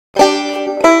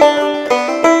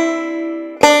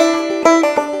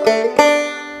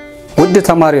ውድ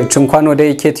ተማሪዎች እንኳን ወደ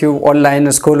ኢኬቲው ኦንላይን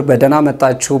ስኩል በደና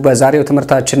መጣችሁ። በዛሬው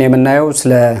ትምህርታችን የምናየው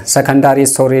ስለ ሰከንዳሪ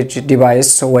ስቶሬጅ ዲቫይስ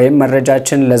ወይም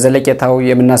መረጃችን ለዘለቄታው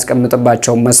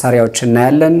የምናስቀምጥባቸው መሳሪያዎች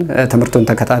እናያለን። ትምህርቱን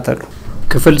ተከታተሉ።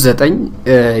 ክፍል 9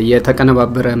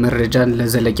 የተቀነባበረ መረጃን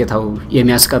ለዘለቄታው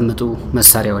የሚያስቀምጡ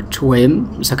መሳሪያዎች ወይም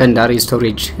ሰከንዳሪ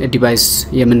ስቶሬጅ ዲቫይስ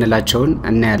የምንላቸውን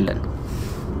እናያለን።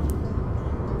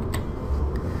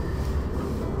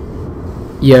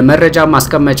 የመረጃ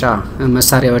ማስቀመጫ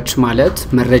መሳሪያዎች ማለት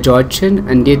መረጃዎችን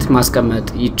እንዴት ማስቀመጥ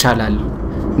ይቻላል?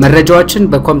 መረጃዎችን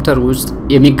በኮምፒውተር ውስጥ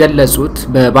የሚገለጹት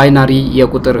በባይናሪ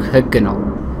የቁጥር ህግ ነው።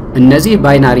 እነዚህ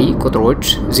ባይናሪ ቁጥሮች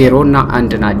 0 እና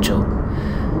 1 ናቸው።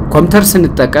 ኮምፒውተር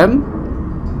ስንጠቀም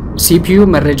ሲፒዩ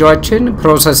መረጃዎችን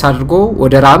ፕሮሰስ አድርጎ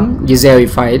ወደ ራም ጊዜያዊ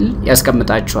ፋይል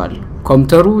ያስቀምጣቸዋል።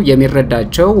 ኮምፒውተሩ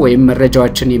የሚረዳቸው ወይም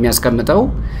መረጃዎችን የሚያስቀምጠው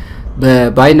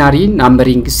በባይናሪ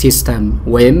ናምበሪንግ ሲስተም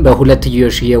ወይም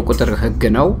በሁለትዮሽ የቁጥር ህግ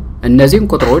ነው። እነዚህን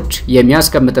ቁጥሮች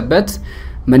የሚያስቀምጥበት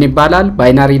ምን ይባላል?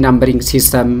 ባይናሪ ናምበሪንግ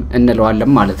ሲስተም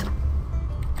እንለዋለን ማለት ነው።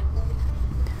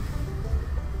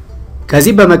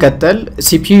 ከዚህ በመቀጠል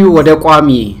ሲፒዩ ወደ ቋሚ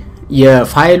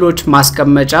የፋይሎች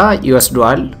ማስቀመጫ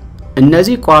ይወስዷል።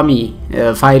 እነዚህ ቋሚ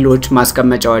ፋይሎች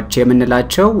ማስቀመጫዎች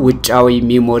የምንላቸው ውጫዊ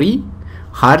ሜሞሪ፣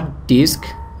 ሃርድ ዲስክ፣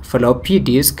 ፍሎፒ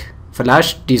ዲስክ፣ ፍላሽ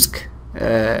ዲስክ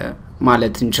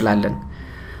ማለት እንችላለን።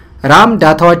 ራም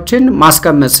ዳታዎችን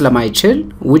ማስቀመጥ ስለማይችል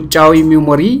ውጫዊ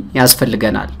ሜሞሪ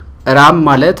ያስፈልገናል። ራም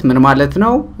ማለት ምን ማለት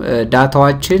ነው?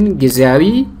 ዳታዎችን ጊዜያዊ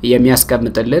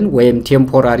የሚያስቀምጥልን ወይም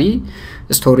ቴምፖራሪ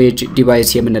ስቶሬጅ ዲቫይስ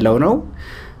የምንለው ነው።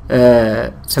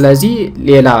 ስለዚህ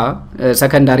ሌላ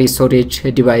ሰከንዳሪ ስቶሬጅ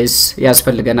ዲቫይስ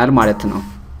ያስፈልገናል ማለት ነው።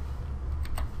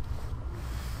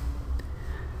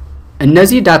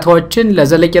 እነዚህ ዳታዎችን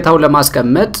ለዘለቄታው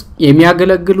ለማስቀመጥ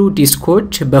የሚያገለግሉ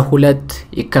ዲስኮች በሁለት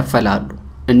ይከፈላሉ።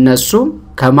 እነሱም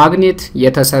ከማግኔት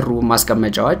የተሰሩ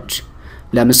ማስቀመጫዎች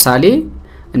ለምሳሌ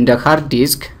እንደ ሃርድ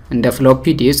ዲስክ፣ እንደ ፍሎፒ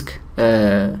ዲስክ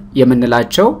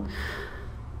የምንላቸው።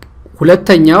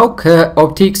 ሁለተኛው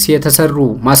ከኦፕቲክስ የተሰሩ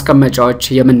ማስቀመጫዎች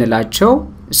የምንላቸው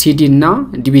ሲዲ እና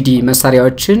ዲቪዲ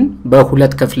መሳሪያዎችን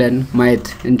በሁለት ከፍለን ማየት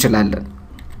እንችላለን።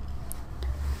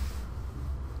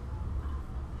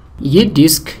 ይህ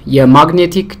ዲስክ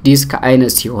የማግኔቲክ ዲስክ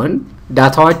አይነት ሲሆን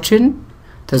ዳታዎችን፣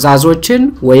 ትዕዛዞችን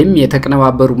ወይም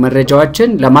የተቀነባበሩ መረጃዎችን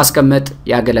ለማስቀመጥ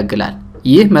ያገለግላል።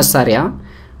 ይህ መሳሪያ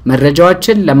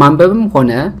መረጃዎችን ለማንበብም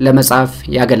ሆነ ለመጻፍ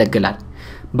ያገለግላል።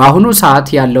 በአሁኑ ሰዓት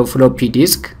ያለው ፍሎፒ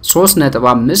ዲስክ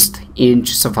 3.5 ኢንች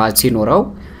ስፋት ሲኖረው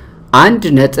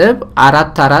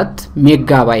 1.44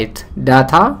 ሜጋባይት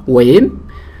ዳታ ወይም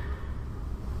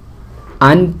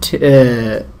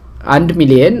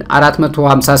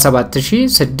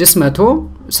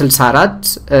 1,457,664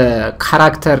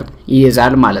 ካራክተር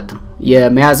ይይዛል ማለት ነው።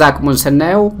 የመያዝ አቅሙን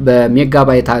ስናየው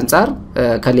በሜጋባይት አንፃር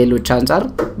ከሌሎች አንፃር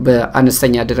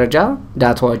በአነስተኛ ደረጃ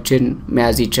ዳታዎችን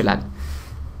መያዝ ይችላል።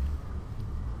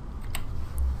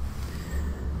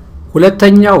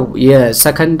 ሁለተኛው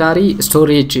የሰከንዳሪ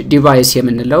ስቶሬጅ ዲቫይስ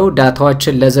የምንለው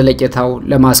ዳታዎችን ለዘለቄታው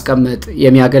ለማስቀመጥ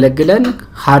የሚያገለግለን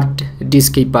ሃርድ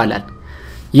ዲስክ ይባላል።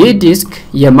 ይህ ዲስክ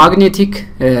የማግኔቲክ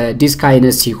ዲስክ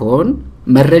አይነት ሲሆን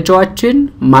መረጃዎችን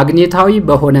ማግኔታዊ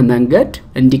በሆነ መንገድ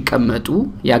እንዲቀመጡ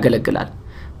ያገለግላል።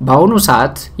 በአሁኑ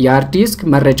ሰዓት የሃርድ ዲስክ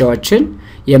መረጃዎችን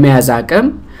የመያዝ አቅም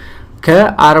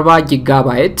ከ40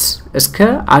 ጊጋባይት እስከ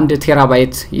 1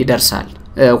 ቴራባይት ይደርሳል።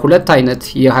 ሁለት አይነት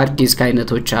የሃርድ ዲስክ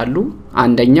አይነቶች አሉ።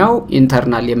 አንደኛው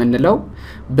ኢንተርናል የምንለው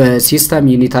በሲስተም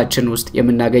ዩኒታችን ውስጥ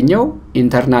የምናገኘው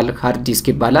ኢንተርናል ሃርድ ዲስክ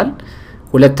ይባላል።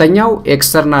 ሁለተኛው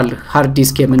ኤክስተርናል ሃርድ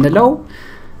ዲስክ የምንለው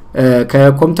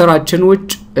ከኮምፒውተራችን ውጭ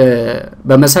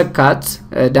በመሰካት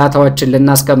ዳታዎችን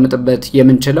ልናስቀምጥበት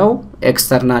የምንችለው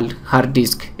ኤክስተርናል ሃርድ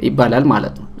ዲስክ ይባላል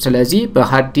ማለት ነው። ስለዚህ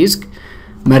በሃርድ ዲስክ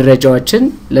መረጃዎችን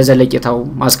ለዘለቄታው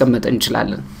ማስቀመጥ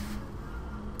እንችላለን።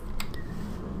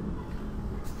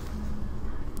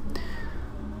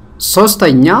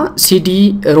 ሶስተኛ ሲዲ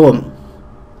ሮም።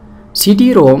 ሲዲ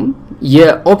ሮም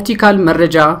የኦፕቲካል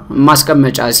መረጃ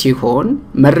ማስቀመጫ ሲሆን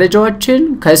መረጃዎችን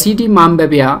ከሲዲ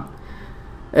ማንበቢያ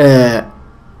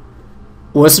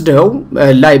ወስደው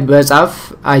ላይ በጻፍ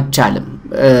አይቻልም።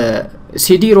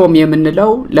 ሲዲ ሮም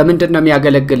የምንለው ለምንድነው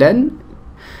የሚያገለግለን?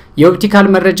 የኦፕቲካል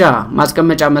መረጃ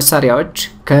ማስቀመጫ መሳሪያዎች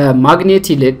ከማግኔት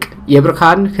ይልቅ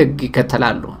የብርሃን ህግ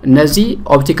ይከተላሉ። እነዚህ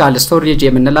ኦፕቲካል ስቶሬጅ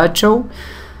የምንላቸው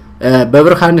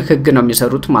በብርሃን ህግ ነው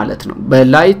የሚሰሩት ማለት ነው።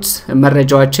 በላይት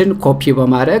መረጃዎችን ኮፒ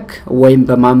በማድረግ ወይም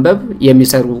በማንበብ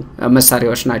የሚሰሩ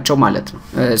መሳሪያዎች ናቸው ማለት ነው።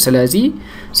 ስለዚህ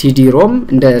ሲዲ ሮም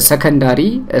እንደ ሰከንዳሪ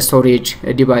ስቶሬጅ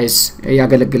ዲቫይስ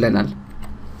ያገለግለናል።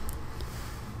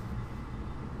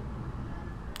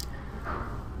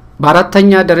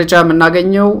 በአራተኛ ደረጃ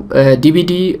የምናገኘው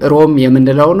ዲቪዲ ሮም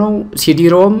የምንለው ነው። ሲዲ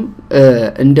ሮም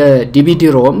እንደ ዲቪዲ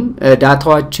ሮም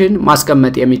ዳታዎችን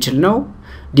ማስቀመጥ የሚችል ነው።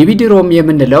 ዲቪዲ ሮም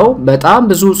የምንለው በጣም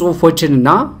ብዙ ጽሁፎችንና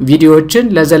ቪዲዮዎችን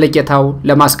ለዘለቄታው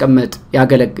ለማስቀመጥ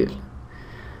ያገለግል።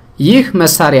 ይህ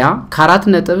መሳሪያ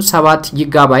ከ4.7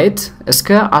 ጊጋባይት እስከ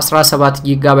 17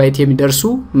 ጊጋባይት የሚደርሱ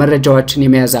መረጃዎችን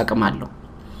የመያዝ አቅም አለው።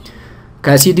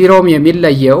 ከሲዲ ሮም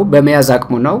የሚለየው በመያዝ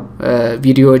አቅሙ ነው።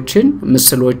 ቪዲዮዎችን፣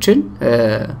 ምስሎችን፣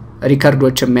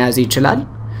 ሪከርዶችን መያዝ ይችላል።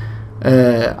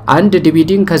 አንድ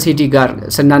ዲቪዲን ከሲዲ ጋር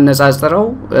ስናነጻጽረው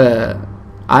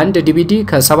አንድ ዲቪዲ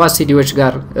ከ7 ሲዲዎች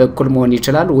ጋር እኩል መሆን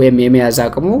ይችላል ወይም የመያዝ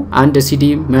አቅሙ አንድ ሲዲ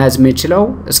መያዝ የሚችለው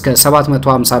እስከ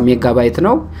 750 ሜጋባይት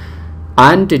ነው።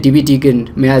 አንድ ዲቪዲ ግን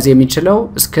መያዝ የሚችለው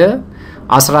እስከ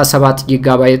 17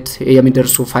 ጊጋባይት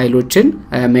የሚደርሱ ፋይሎችን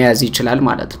መያዝ ይችላል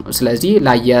ማለት ነው። ስለዚህ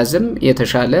ላያያዝም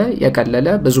የተሻለ የቀለለ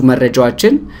ብዙ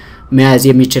መረጃዎችን መያዝ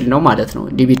የሚችል ነው ማለት ነው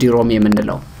ዲቪዲ ሮም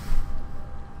የምንለው።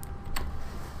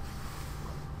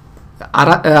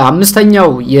 አምስተኛው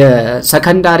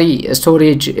የሰከንዳሪ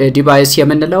ስቶሬጅ ዲቫይስ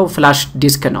የምንለው ፍላሽ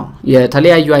ዲስክ ነው።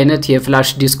 የተለያዩ አይነት የፍላሽ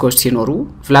ዲስኮች ሲኖሩ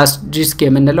ፍላሽ ዲስክ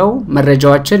የምንለው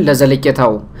መረጃዎችን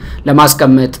ለዘለቄታው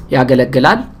ለማስቀመጥ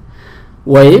ያገለግላል።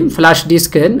 ወይም ፍላሽ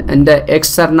ዲስክን እንደ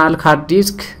ኤክስተርናል ሃርድ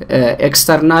ዲስክ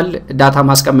ኤክስተርናል ዳታ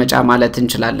ማስቀመጫ ማለት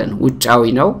እንችላለን። ውጫዊ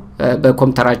ነው።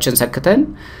 በኮምፒውተራችን ሰክተን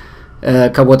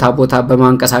ከቦታ ቦታ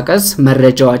በማንቀሳቀስ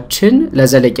መረጃዎችን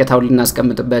ለዘለቄታው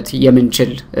ልናስቀምጥበት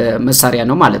የምንችል መሳሪያ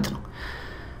ነው ማለት ነው።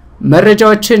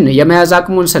 መረጃዎችን የመያዝ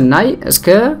አቅሙን ስናይ እስከ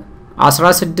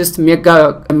 16 ሜጋ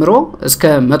ጀምሮ እስከ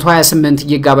 128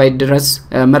 ጊጋባይት ድረስ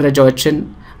መረጃዎችን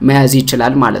መያዝ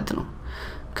ይችላል ማለት ነው።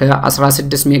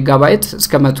 ከ16 ሜጋባይት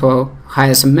እስከ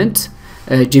 128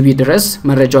 ጂቢ ድረስ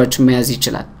መረጃዎችን መያዝ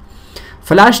ይችላል።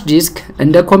 ፍላሽ ዲስክ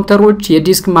እንደ ኮምፒውተሮች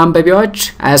የዲስክ ማንበቢያዎች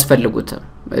አያስፈልጉትም።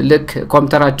 ልክ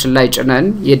ኮምፒውተራችን ላይ ጭነን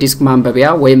የዲስክ ማንበቢያ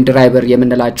ወይም ድራይቨር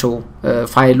የምንላቸው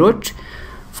ፋይሎች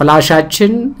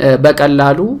ፍላሻችን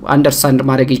በቀላሉ አንደርስታንድ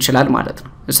ማድረግ ይችላል ማለት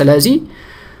ነው። ስለዚህ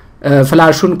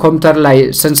ፍላሹን ኮምፒውተር ላይ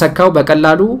ስንሰካው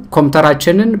በቀላሉ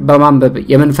ኮምፒውተራችንን በማንበብ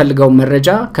የምንፈልገው መረጃ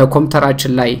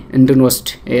ከኮምፒውተራችን ላይ እንድንወስድ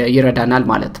ይረዳናል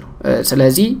ማለት ነው።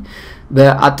 ስለዚህ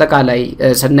በአጠቃላይ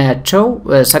ስናያቸው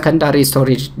ሰከንዳሪ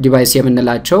ስቶሬጅ ዲቫይስ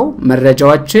የምንላቸው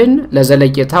መረጃዎችን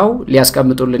ለዘለቄታው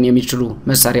ሊያስቀምጡልን የሚችሉ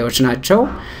መሳሪያዎች ናቸው።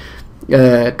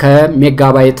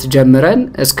 ከሜጋባይት ጀምረን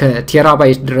እስከ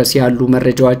ቴራባይት ድረስ ያሉ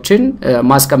መረጃዎችን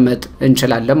ማስቀመጥ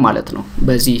እንችላለን ማለት ነው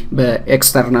በዚህ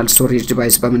በኤክስተርናል ስቶሬጅ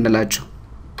ዲቫይስ በመንላቸው።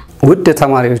 ውድ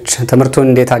ተማሪዎች ትምህርቱን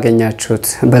እንዴት አገኛችሁት?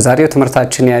 በዛሬው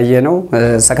ትምህርታችን ያየነው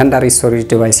ሰከንዳሪ ስቶሬጅ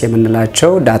ዲቫይስ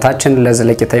የምንላቸው ዳታችን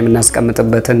ለዘለቄታ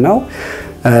የምናስቀምጥበትን ነው።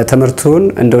 ትምህርቱን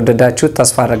እንደወደዳችሁት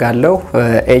ተስፋ አደርጋለሁ።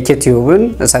 ኤኬቲዩብን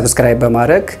ሰብስክራይብ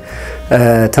በማድረግ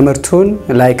ትምህርቱን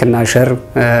ላይክ እና ሼር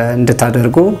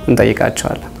እንድታደርጉ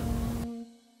እንጠይቃችኋለን።